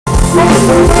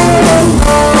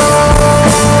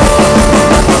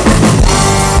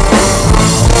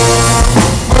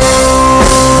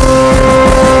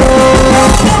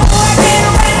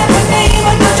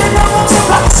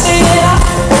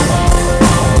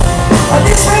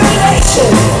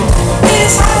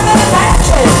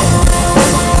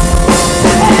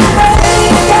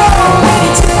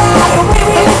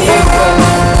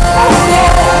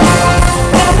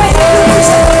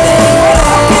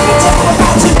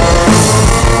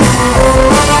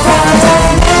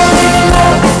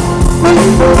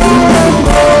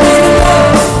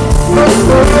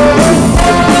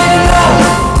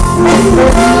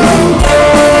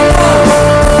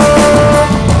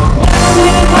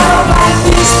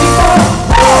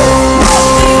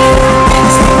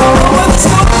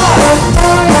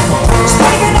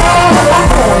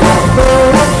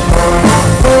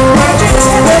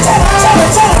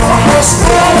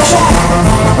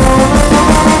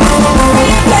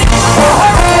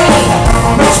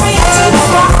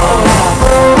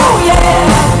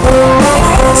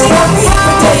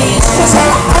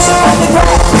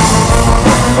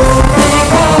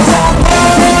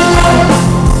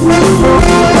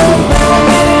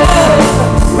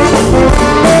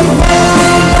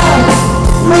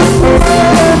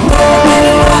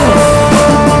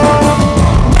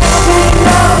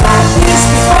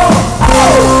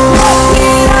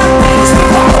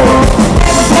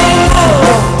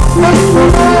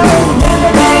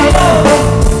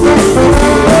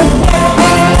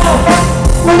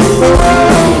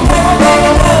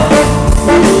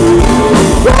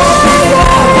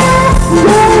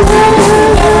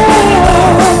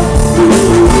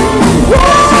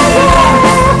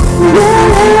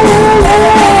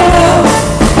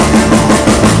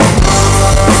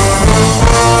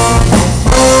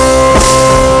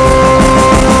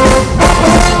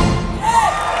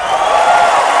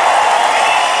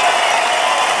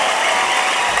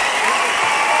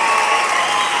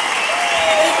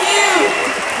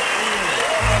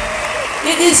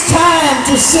is time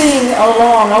to sing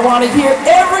along. I want to hear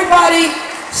everybody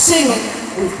singing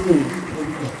with me.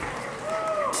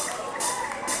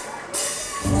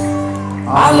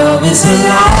 Our love is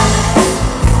alive,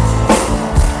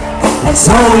 and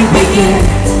so we begin.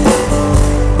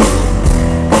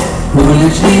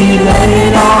 Foolishly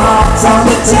laying our hearts on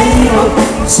the table,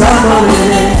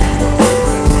 stumbling in.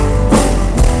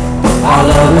 Our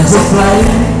love is a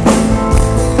flame,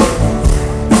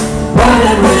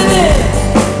 burning within.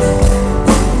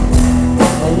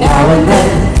 And now and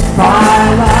then,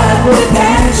 firelight with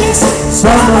branches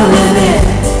stumbling in.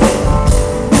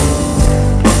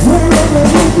 Wherever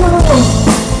you go,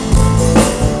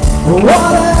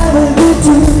 whatever you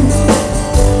do,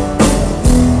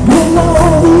 you know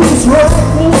these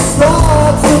reckless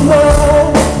thoughts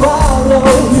will follow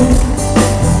you.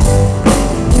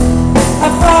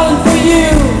 I've fallen for you,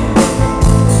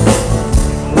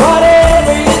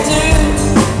 whatever you do,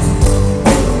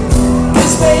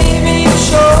 'cause baby you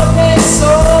showed me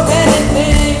so many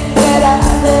things that I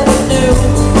never knew.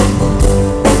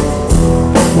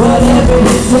 Whatever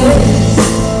you say,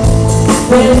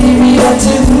 baby I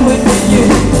do it for you.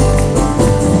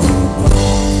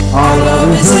 Our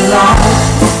love is alive,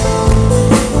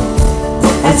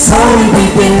 and so we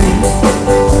begin.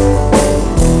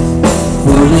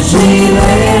 Foolishly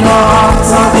laying our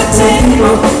hearts on the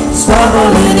table,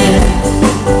 struggling in.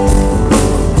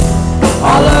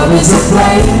 Our love is a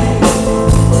flame,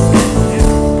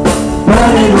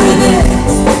 burning within.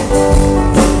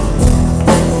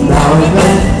 Now we've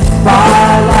been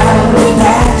firelight with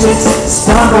hatchets,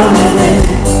 stumbling in.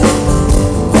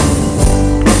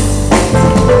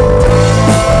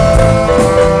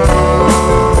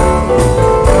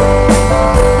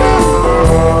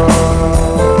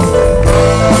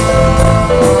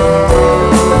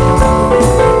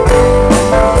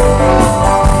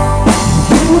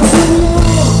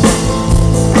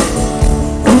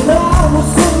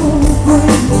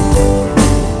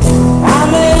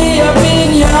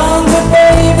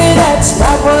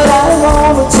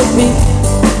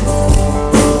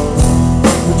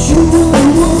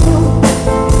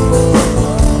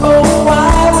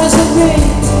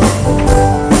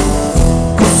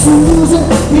 Suzi,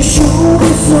 you showed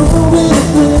me so many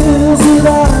things that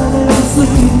I never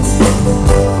seen.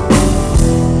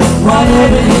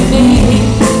 Whatever you need,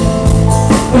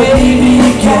 baby, you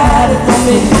got it from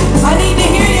me. I need to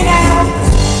hear you now.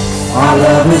 Our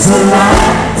love is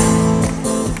alive,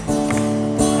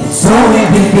 and so we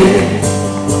begin.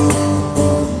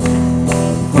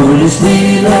 Foolishly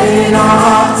laying our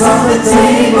hearts on the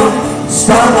table,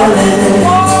 stumbling in.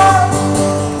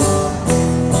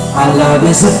 Our love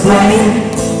is a flame,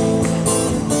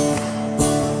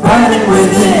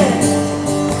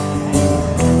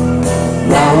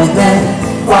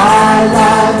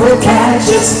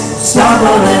 just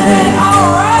stumbling in.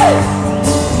 All right.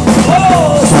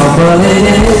 Oh,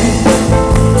 stumbling in.